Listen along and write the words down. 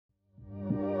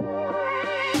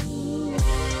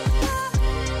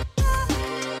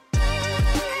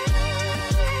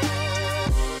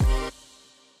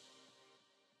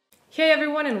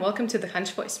everyone and welcome to the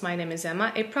Hunch Voice. My name is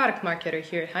Emma, a product marketer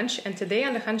here at Hunch, and today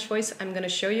on the Hunch Voice I'm going to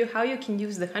show you how you can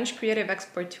use the Hunch Creative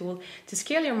Export tool to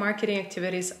scale your marketing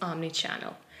activities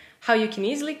omnichannel. How you can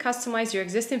easily customize your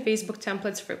existing Facebook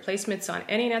templates for placements on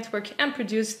any network and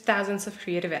produce thousands of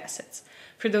creative assets.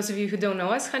 For those of you who don't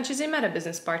know us, Hunch is a meta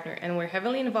business partner and we're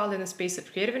heavily involved in the space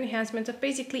of creative enhancement of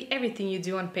basically everything you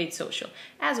do on paid social,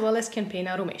 as well as campaign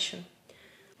automation.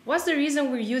 What's the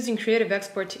reason we're using Creative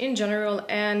Export in general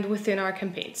and within our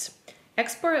campaigns?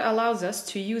 Export allows us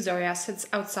to use our assets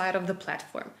outside of the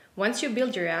platform. Once you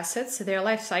build your assets, their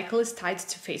life cycle is tied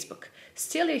to Facebook.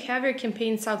 Still, you have your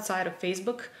campaigns outside of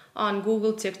Facebook on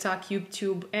Google, TikTok,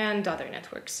 YouTube, and other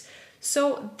networks.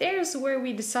 So there's where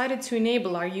we decided to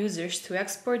enable our users to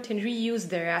export and reuse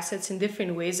their assets in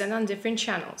different ways and on different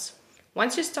channels.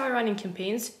 Once you start running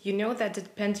campaigns, you know that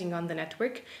depending on the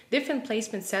network, different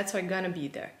placement sets are gonna be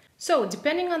there. So,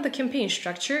 depending on the campaign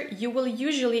structure, you will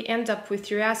usually end up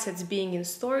with your assets being in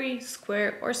story,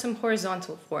 square, or some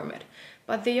horizontal format,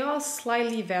 but they all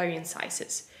slightly vary in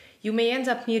sizes. You may end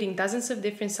up needing dozens of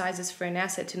different sizes for an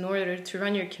asset in order to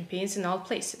run your campaigns in all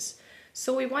places.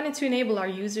 So we wanted to enable our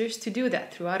users to do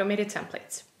that through automated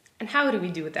templates. And how do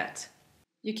we do that?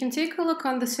 You can take a look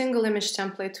on the single image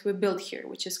template we built here,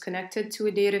 which is connected to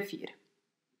a data feed.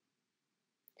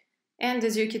 And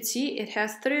as you can see, it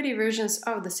has 30 versions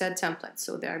of the said template,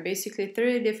 so there are basically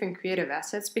 30 different creative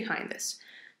assets behind this.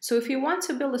 So if you want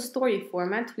to build a story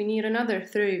format, we need another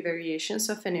 30 variations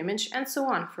of an image and so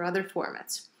on for other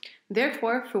formats.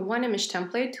 Therefore, for one image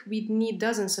template, we'd need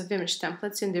dozens of image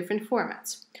templates in different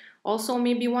formats. Also,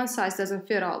 maybe one size doesn't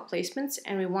fit all placements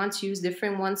and we want to use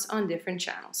different ones on different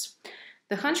channels.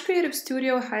 The Hunch Creative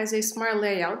Studio has a smart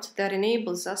layout that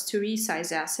enables us to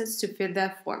resize assets to fit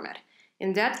that format.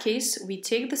 In that case, we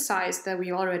take the size that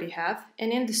we already have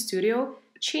and in the studio,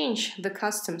 change the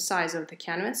custom size of the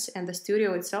canvas and the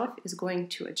studio itself is going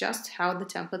to adjust how the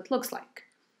template looks like.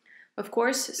 Of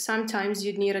course, sometimes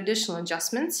you'd need additional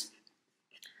adjustments,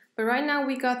 but right now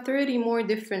we got 30 more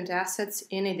different assets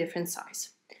in a different size.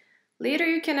 Later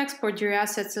you can export your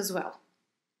assets as well.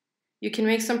 You can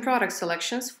make some product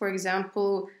selections. For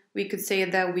example, we could say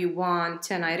that we want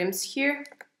 10 items here.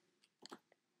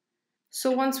 So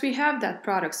once we have that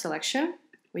product selection,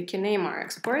 we can name our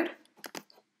export.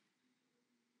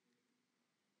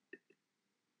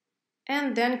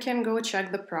 And then can go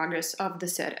check the progress of the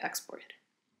said export.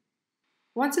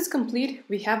 Once it's complete,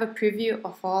 we have a preview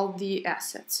of all the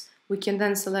assets. We can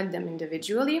then select them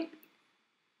individually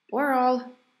or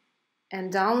all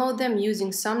and download them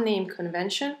using some name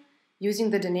convention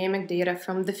using the dynamic data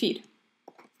from the feed.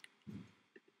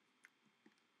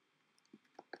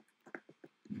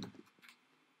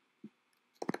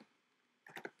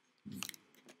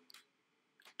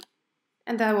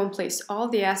 And that will place all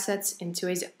the assets into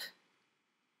a zip.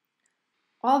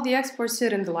 All the exports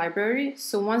sit in the library,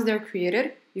 so once they're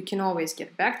created, you can always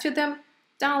get back to them,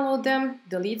 download them,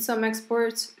 delete some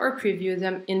exports, or preview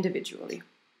them individually.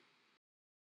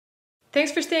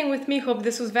 Thanks for staying with me, hope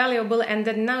this was valuable and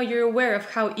that now you're aware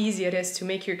of how easy it is to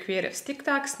make your creatives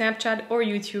TikTok, Snapchat or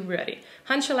YouTube ready.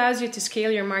 Hunch allows you to scale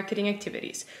your marketing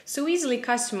activities, so easily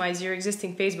customize your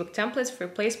existing Facebook templates for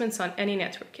placements on any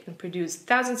network and produce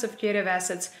thousands of creative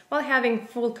assets while having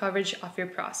full coverage of your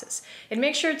process. And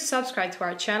make sure to subscribe to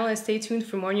our channel and stay tuned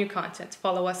for more new content.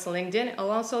 Follow us on LinkedIn and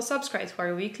also subscribe to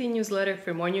our weekly newsletter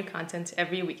for more new content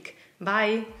every week.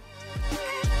 Bye!